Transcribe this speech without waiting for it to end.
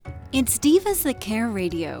It's Divas That Care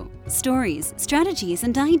Radio. Stories, strategies,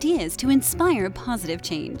 and ideas to inspire positive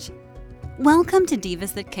change. Welcome to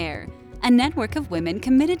Divas That Care, a network of women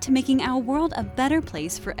committed to making our world a better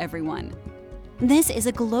place for everyone. This is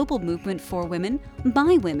a global movement for women,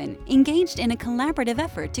 by women, engaged in a collaborative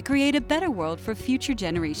effort to create a better world for future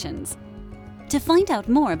generations. To find out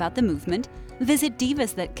more about the movement, visit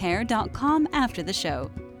divasthatcare.com after the show.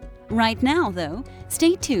 Right now, though,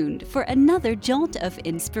 stay tuned for another jolt of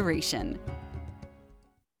inspiration.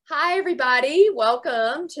 Hi, everybody.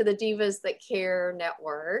 Welcome to the Divas That Care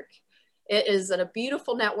Network. It is a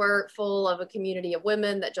beautiful network full of a community of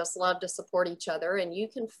women that just love to support each other. And you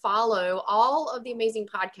can follow all of the amazing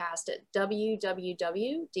podcasts at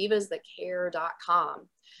www.divasthatcare.com.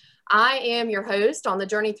 I am your host on the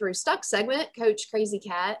Journey Through Stuck segment, Coach Crazy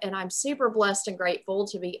Cat, and I'm super blessed and grateful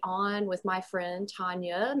to be on with my friend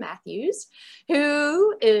Tanya Matthews,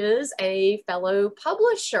 who is a fellow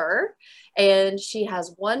publisher, and she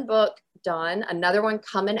has one book done, another one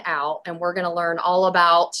coming out, and we're going to learn all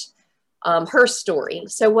about her story.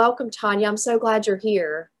 So welcome, Tanya. I'm so glad you're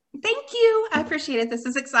here. Thank you. I appreciate it. This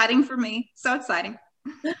is exciting for me. So exciting.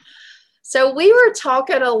 So we were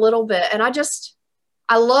talking a little bit, and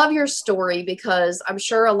I love your story because I'm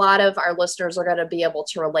sure a lot of our listeners are going to be able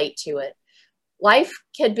to relate to it. Life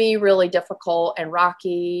can be really difficult and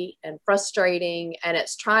rocky and frustrating, and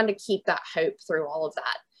it's trying to keep that hope through all of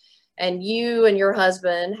that. And you and your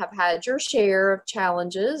husband have had your share of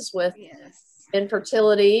challenges with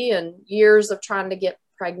infertility and years of trying to get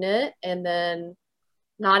pregnant and then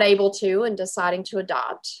not able to and deciding to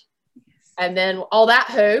adopt. And then all that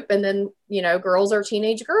hope, and then, you know, girls are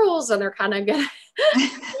teenage girls and they're kind of going to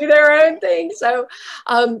do their own thing. So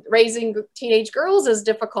raising teenage girls is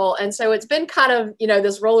difficult. And so it's been kind of, you know,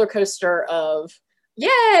 this roller coaster of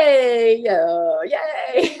yay.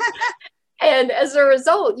 And as a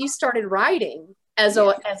result, you started writing as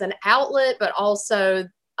an outlet, but also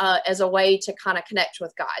as a way to kind of connect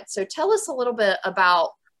with God. So tell us a little bit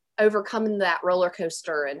about overcoming that roller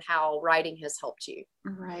coaster and how writing has helped you.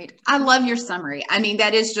 Right. I love your summary. I mean,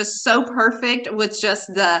 that is just so perfect with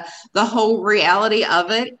just the whole reality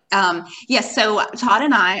of it. Yes. So Todd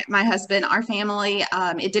and I, my husband, our family,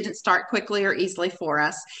 it didn't start quickly or easily for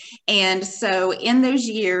us. And so in those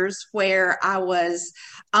years where I was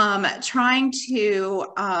trying to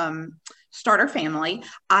start our family,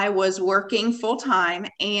 I was working full time,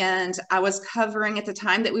 and I was covering at the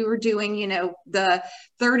time that we were doing, you know, the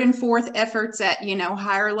third and fourth efforts at, you know,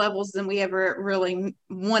 higher levels than we ever really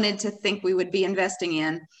wanted to think we would be investing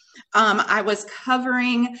in. I was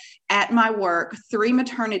covering at my work 3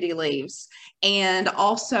 maternity leaves, and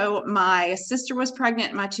also my sister was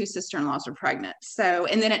pregnant. My 2 sister-in-laws were pregnant. So,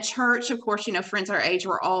 and then at church, of course, you know, friends our age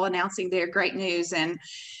were all announcing their great news and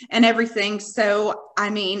everything. So, I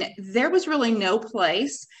mean, there was really no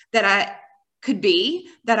place that I could be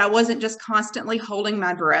that I wasn't just constantly holding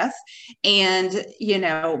my breath and, you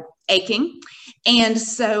know, aching. And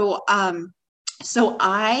so, so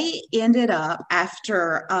I ended up,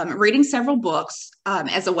 after reading several books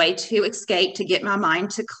as a way to escape, to get my mind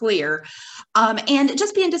to clear, and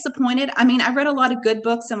just being disappointed. I mean, I read a lot of good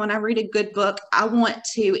books, and when I read a good book, I want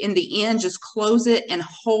to, in the end, just close it and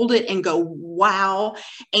hold it and go, wow,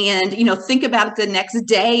 and, you know, think about it the next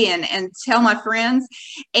day and tell my friends.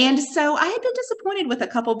 And so I had been disappointed with a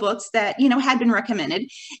couple books that, you know, had been recommended.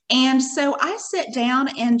 And so I sat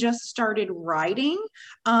down and just started writing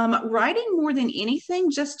more than anything,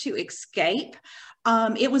 just to escape.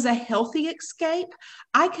 It was a healthy escape.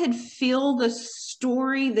 I could feel the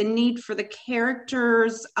story, the need for the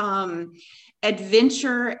characters,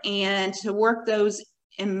 adventure, and to work those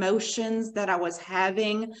emotions that I was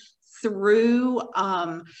having through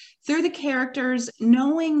the characters,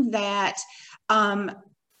 knowing that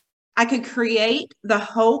I could create the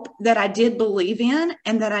hope that I did believe in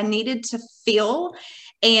and that I needed to feel.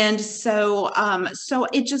 And so, so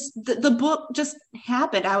it just, the book just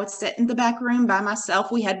happened. I would sit in the back room by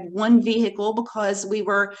myself. We had one vehicle because we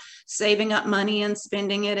were saving up money and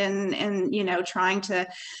spending it and, you know, trying to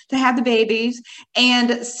have the babies.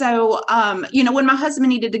 And so, you know, when my husband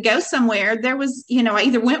needed to go somewhere, there was, you know, I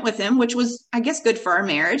either went with him, which was, I guess, good for our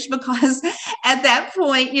marriage, because at that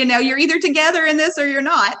point, you know, you're either together in this or you're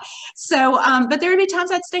not. So, but there would be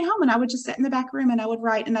times I'd stay home and I would just sit in the back room and I would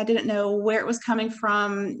write, and I didn't know where it was coming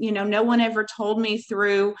from. You know, no one ever told me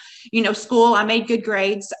through, you know, school. I made good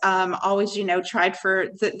grades, always, you know, tried for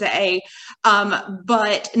the A,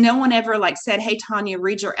 but no one ever like said, hey, Tanya,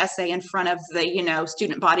 read your essay in front of the, you know,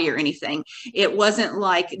 student body or anything. It wasn't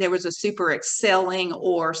like there was a super excelling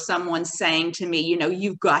or someone saying to me, you know,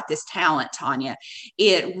 you've got this talent, Tanya.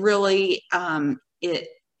 It really,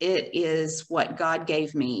 it is what God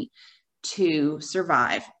gave me to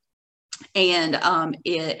survive. And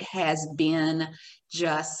it has been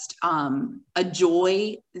just a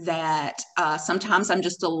joy that sometimes I'm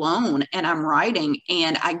just alone and I'm writing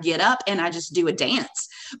and I get up and I just do a dance,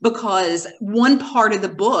 because one part of the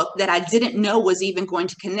book that I didn't know was even going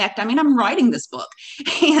to connect. I mean, I'm writing this book,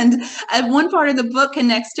 and one part of the book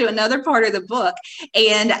connects to another part of the book,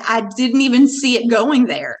 and I didn't even see it going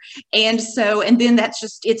there. And then that's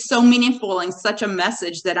just, it's so meaningful and such a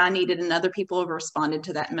message that I needed, and other people have responded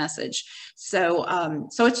to that message. So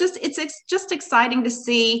it's just exciting to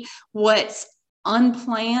see what's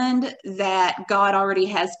unplanned that God already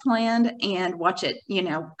has planned, and watch it,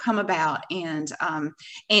 come about, and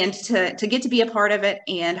to get to be a part of it,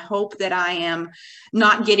 and hope that I am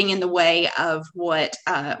not getting in the way of what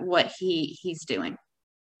he's doing.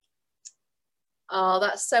 Oh,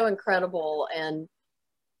 that's so incredible. And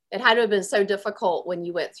it had to have been so difficult when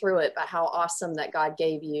you went through it, but how awesome that God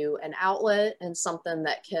gave you an outlet and something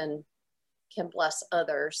that can bless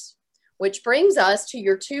others. Which brings us to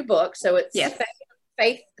your two books. So it's Yes.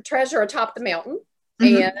 Faith, Treasure Atop the Mountain,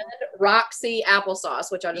 Mm-hmm. and Roxy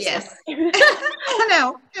Applesauce, which I just Yes. I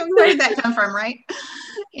know. Where did that come from, right?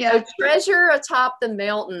 Yeah. So Treasure Atop the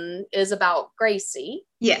Mountain is about Gracie.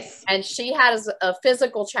 Yes. And she has a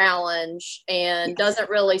physical challenge and doesn't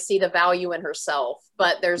really see the value in herself,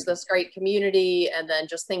 but there's this great community, and then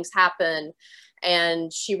just things happen,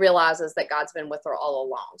 and she realizes that God's been with her all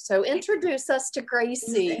along. So introduce us to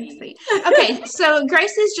Gracie. Okay, so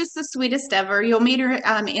Gracie's just the sweetest ever. You'll meet her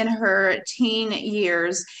in her teen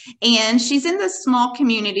years, and she's in this small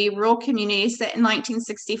community, rural community set in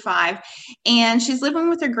 1965, and she's living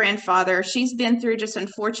with her grandfather. She's been through just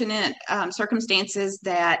unfortunate circumstances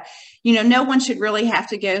that no one should really have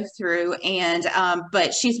to go through, and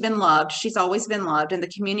but she's been loved. She's always been loved, and the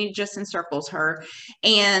community just encircles her.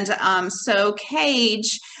 And so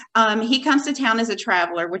Cage, he comes to town as a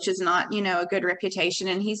traveler, which is not a good reputation,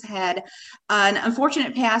 and he's had an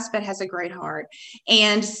unfortunate past but has a great heart.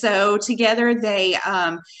 And so together they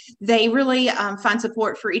really find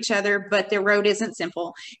support for each other, but their road isn't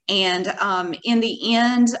simple. And in the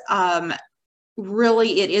end,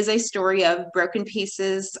 really, it is a story of broken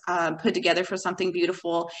pieces put together for something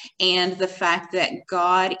beautiful, and the fact that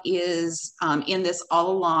God is in this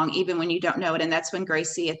all along, even when you don't know it. And that's when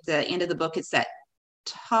Gracie, at the end of the book, it's that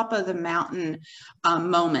top of the mountain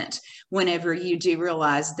moment, whenever you do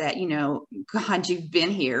realize that, God, you've been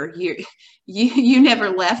here. You never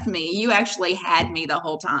left me. You actually had me the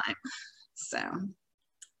whole time. So.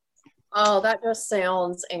 Oh, that just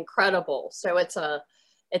sounds incredible. So it's a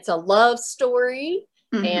love story,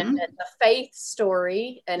 Mm-hmm. and it's a faith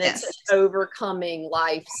story, and Yes. it's overcoming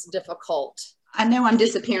life's difficult. I know I'm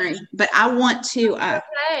disappearing, but I want to,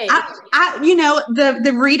 Okay.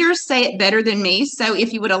 the readers say it better than me. So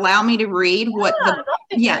if you would allow me to read because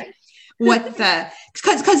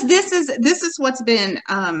this is what's been,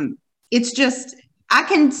 it's just, I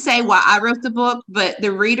can say why I wrote the book, but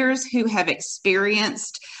the readers who have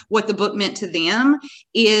experienced what the book meant to them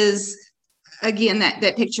is, again,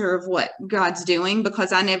 that picture of what God's doing,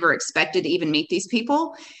 because I never expected to even meet these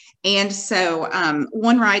people. And so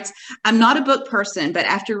one writes, I'm not a book person, but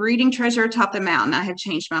after reading Treasure Atop the Mountain, I have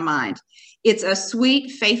changed my mind. It's a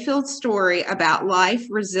sweet, faith-filled story about life,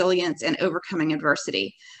 resilience, and overcoming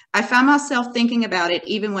adversity. I found myself thinking about it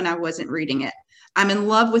even when I wasn't reading it. I'm in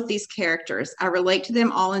love with these characters. I relate to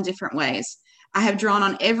them all in different ways. I have drawn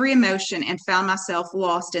on every emotion and found myself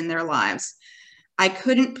lost in their lives. I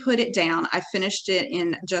couldn't put it down. I finished it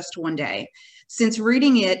in just one day. Since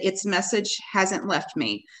reading it, its message hasn't left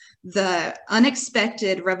me. The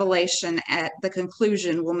unexpected revelation at the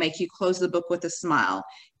conclusion will make you close the book with a smile.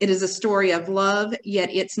 It is a story of love, yet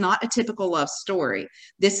it's not a typical love story.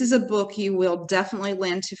 This is a book you will definitely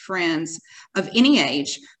lend to friends of any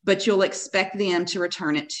age, but you'll expect them to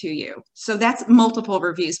return it to you. So that's multiple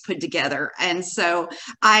reviews put together. And so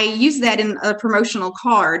I use that in a promotional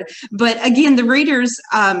card. But again, the readers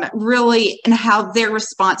really, and how their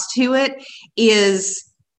response to it is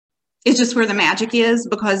just where the magic is,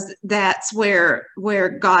 because that's where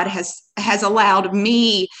God has allowed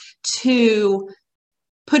me to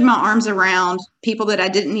put my arms around people that I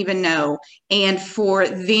didn't even know, and for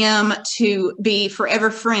them to be forever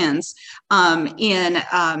friends in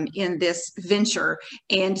this venture.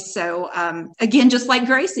 And so again, just like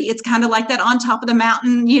Gracie, it's kind of like that on top of the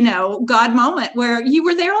mountain, God moment where you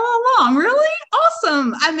were there all along. Really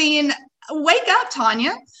awesome. I mean, wake up,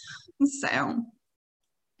 Tanya. So.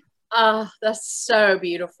 That's so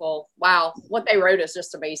beautiful. Wow. What they wrote is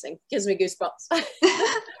just amazing. Gives me goosebumps.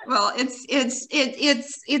 Well,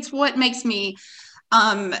 it's what makes me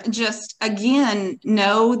just again,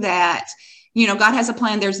 know that, God has a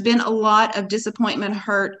plan. There's been a lot of disappointment,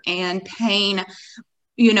 hurt, and pain.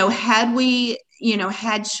 Had we,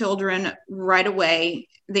 had children right away,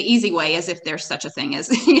 the easy way, as if there's such a thing as,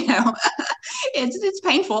 it's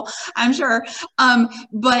painful, I'm sure.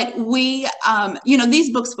 But we,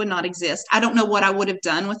 these books would not exist. I don't know what I would have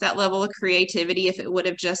done with that level of creativity if it would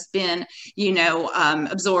have just been,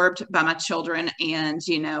 absorbed by my children and,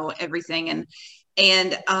 everything.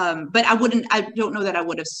 But I don't know that I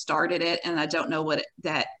would have started it, and I don't know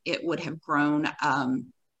that it would have grown.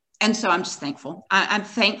 And so I'm just thankful. I'm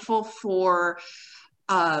thankful for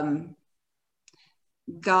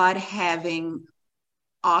God having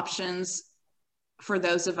options for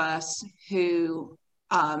those of us who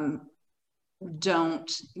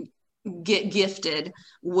don't get gifted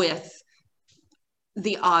with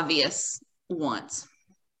the obvious wants.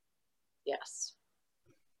 Yes.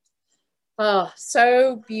 Oh,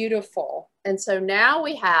 so beautiful. And so now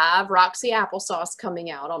we have Roxy Applesauce coming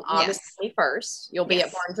out on August 21st. You'll be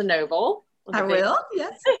at Barnes & Noble. I will,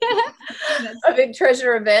 yes. A big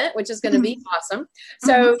treasure event, which is going to be awesome.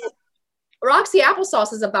 So Roxy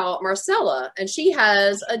Applesauce is about Marcella, and she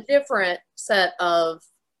has a different set of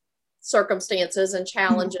circumstances and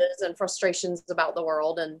challenges and frustrations about the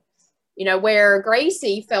world. And, where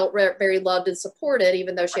Gracie felt very loved and supported,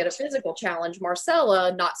 even though she had a physical challenge,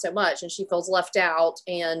 Marcella, not so much. And she feels left out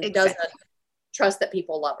and doesn't trust that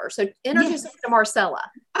people love her. So introduce us to Marcella.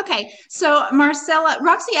 Okay. So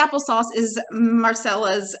Roxy Applesauce is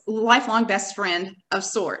Marcella's lifelong best friend of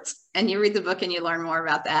sorts. And you read the book and you learn more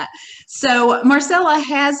about that. So Marcella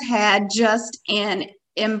has had just an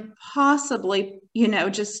impossibly,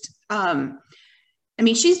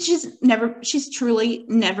 she's truly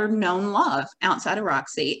never known love outside of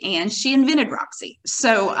Roxy, and she invented Roxy.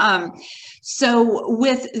 So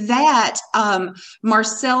with that,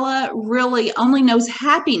 Marcella really only knows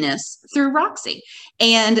happiness through Roxy.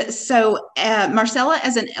 And so Marcella,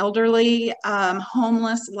 as an elderly,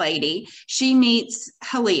 homeless lady, she meets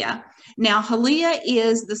Halia. Now, Halia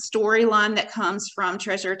is the storyline that comes from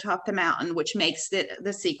Treasure Atop the Mountain, which makes it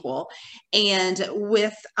the sequel. And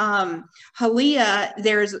with Halia,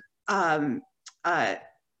 there's that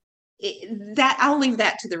I'll leave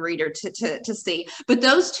that to the reader to see. But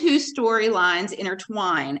those two storylines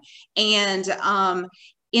intertwine. And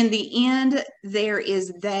in the end, there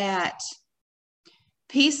is that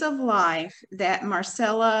piece of life that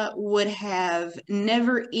Marcella would have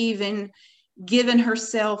never even given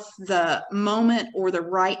herself the moment or the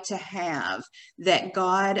right to have, that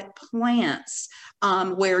God plants,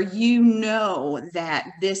 where that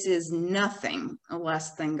this is nothing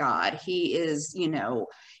less than God. He is,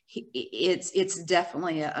 it's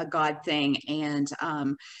definitely a God thing, and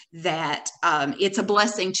that it's a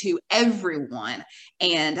blessing to everyone,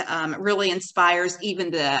 and really inspires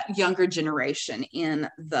even the younger generation in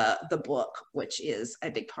the book, which is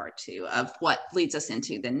a big part too of what leads us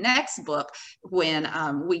into the next book, when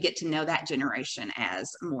we get to know that generation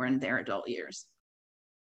as more in their adult years.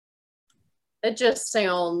 It just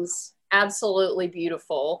sounds absolutely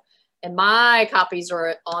beautiful. And my copies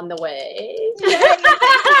are on the way.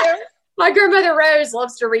 My grandmother Rose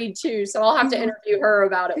loves to read too, so I'll have to interview her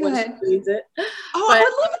about it when she reads it. Oh, I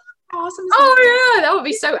would love it. Awesome. Oh yeah, that would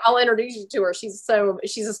be so. I'll introduce you to her. She's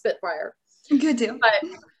a spitfire. Good deal. But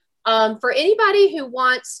for anybody who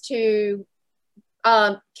wants to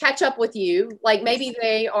catch up with you, like maybe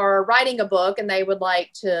they are writing a book and they would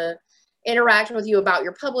like to interact with you about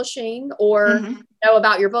your publishing, or know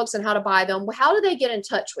about your books and how to buy them, how do they get in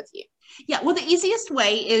touch with you? Yeah, well, the easiest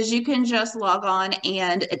way is you can just log on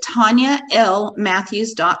and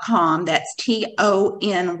TonyaLMatthews.com. That's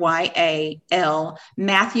TONYAL,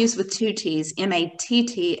 Matthews with two T's,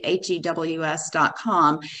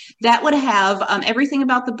 MATTHEWS.com. That would have everything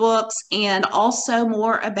about the books, and also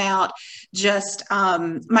more about just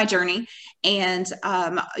my journey, and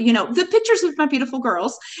the pictures of my beautiful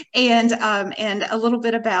girls, and a little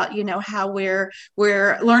bit about how we're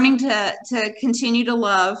learning to continue to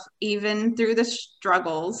love even through the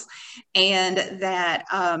struggles, and that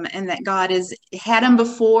God had him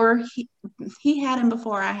before he had him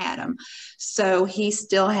before I had him, so he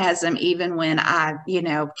still has him even when I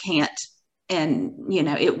can't, and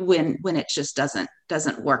when it just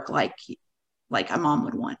doesn't work like a mom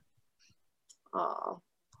would want. Oh,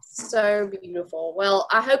 so beautiful. Well,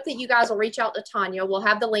 I hope that you guys will reach out to Tonya. We'll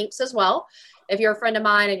have the links as well if you're a friend of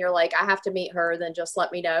mine and you're like, I have to meet her, then just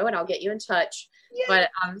let me know and I'll get you in touch. Yeah. But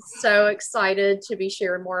I'm so excited to be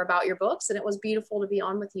sharing more about your books, and it was beautiful to be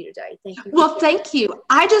on with you today. Thank you. Well, thank you.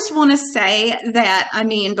 I just want to say that, I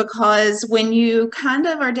mean, because when you kind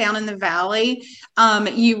of are down in the valley,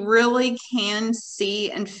 you really can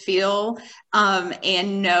see and feel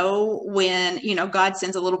and know when, you know, God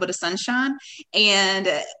sends a little bit of sunshine, and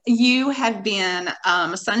you have been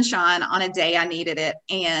sunshine on a day I needed it.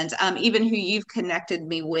 And even who you've connected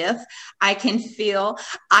me with, I can feel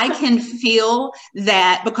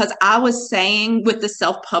that, because I was saying with the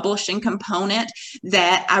self-publishing component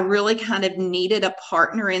that I really kind of needed a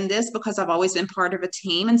partner in this, because I've always been part of a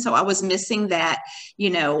team. And so I was missing that, you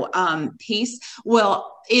know, piece.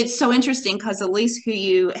 Well, it's so interesting because Elise, who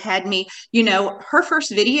you had me, you know, her first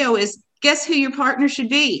video is, guess who your partner should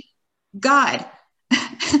be? God.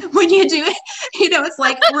 When you do it, you know, it's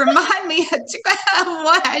like, remind me of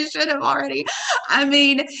what I should have already. I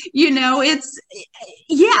mean, you know, it's,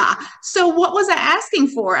 yeah. So what was I asking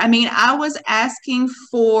for? I mean, I was asking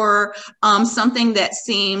for something that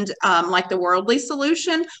seemed like the worldly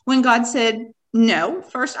solution, when God said, no,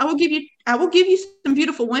 first I will give you some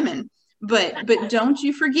beautiful women. But don't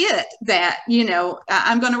you forget that, you know,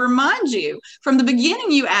 I'm going to remind you from the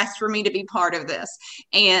beginning, you asked for me to be part of this.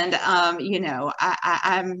 And, you know,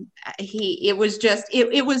 it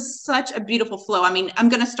was such a beautiful flow. I mean, I'm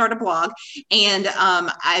going to start a blog, and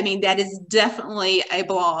I mean, that is definitely a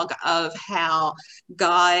blog of how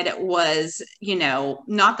God was, you know,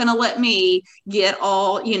 not going to let me get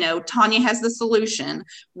all, you know, Tanya has the solution,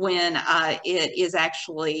 when it is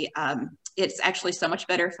actually, it's actually so much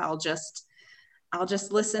better if I'll just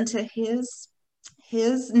listen to his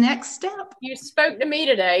next step. You spoke to me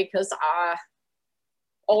today, because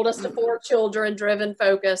oldest of 4 children, driven,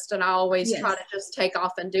 focused, and I always try to just take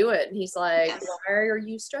off and do it. And he's like, why are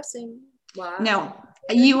you stressing? Why? No,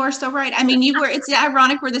 you are so right. I mean, it's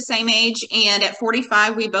ironic, we're the same age, and at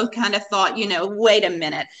 45 we both kind of thought, you know, wait a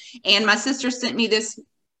minute. And my sister sent me this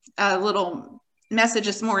little message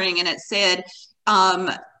this morning, and it said,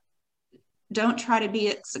 don't try to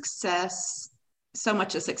be so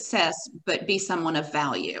much a success, but be someone of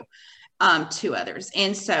value to others.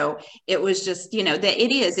 And so it was just, you know, that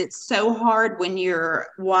it's so hard when you're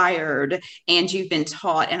wired and you've been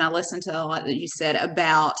taught. And I listened to a lot that you said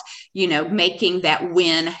about, you know, making that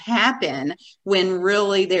win happen, when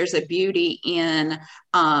really there's a beauty in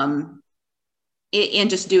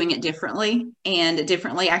just doing it differently. And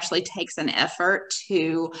differently actually takes an effort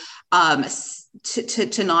to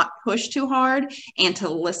not push too hard and to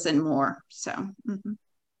listen more. So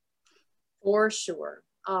for sure.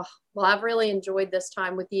 Oh, well, I've really enjoyed this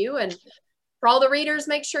time with you, and for all the readers,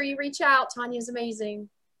 make sure you reach out. Tanya's amazing.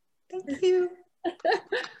 Thank you.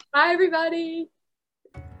 Bye, everybody.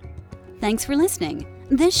 Thanks for listening.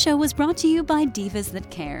 This show was brought to you by Divas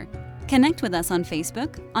That Care. Connect with us on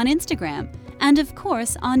Facebook, on Instagram, and of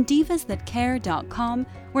course on divasthatcare.com,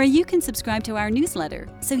 where you can subscribe to our newsletter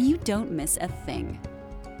so you don't miss a thing.